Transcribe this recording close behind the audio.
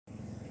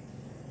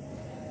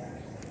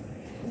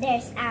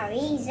There's a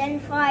reason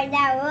for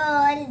the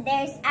rule.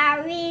 There's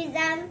a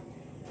reason.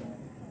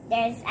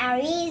 There's a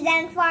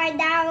reason for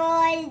the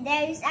rule.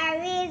 There's a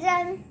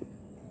reason.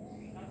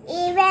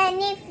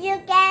 Even if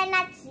you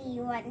cannot see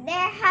one,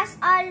 there has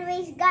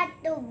always got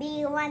to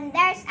be one.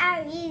 There's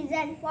a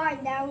reason for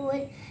the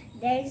rule.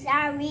 There's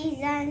a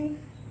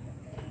reason.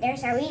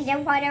 There's a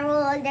reason for the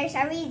rule. There's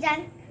a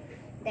reason.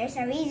 There's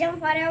a reason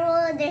for the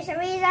rule. There's a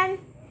reason.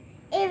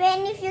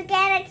 Even if you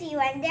cannot see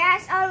one, there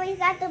has always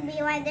got to be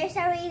one. There's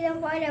a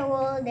reason for the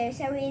rule. There's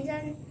a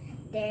reason.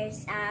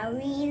 There's a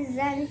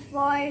reason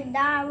for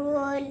the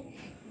rule.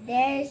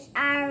 There's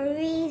a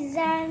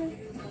reason.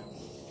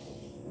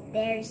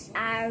 There's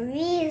a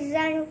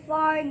reason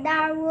for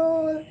the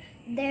rule.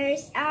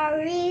 There's a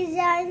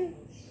reason.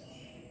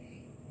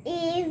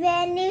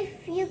 Even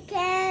if you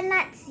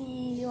cannot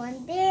see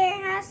one, there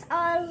has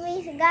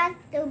always got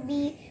to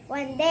be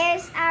one.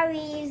 There's a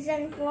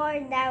reason for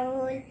the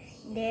rule.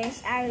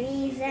 There's a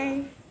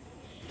reason.